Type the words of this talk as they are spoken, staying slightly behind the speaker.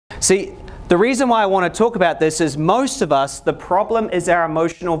See, the reason why I want to talk about this is most of us, the problem is our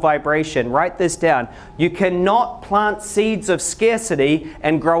emotional vibration. Write this down. You cannot plant seeds of scarcity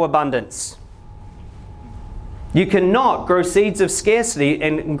and grow abundance. You cannot grow seeds of scarcity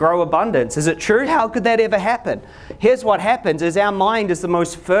and grow abundance. Is it true? How could that ever happen? Here's what happens is our mind is the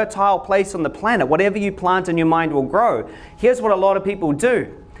most fertile place on the planet. Whatever you plant in your mind will grow. Here's what a lot of people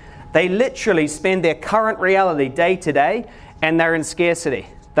do. They literally spend their current reality day to day and they're in scarcity.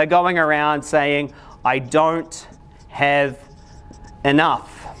 They're going around saying, I don't have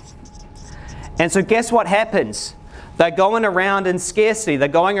enough. And so guess what happens? They're going around in scarcity. They're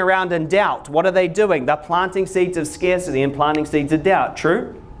going around in doubt. What are they doing? They're planting seeds of scarcity and planting seeds of doubt.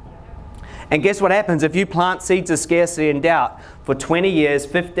 True? And guess what happens if you plant seeds of scarcity and doubt for 20 years,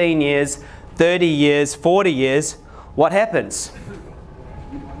 15 years, 30 years, 40 years? What happens?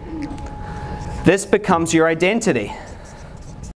 This becomes your identity.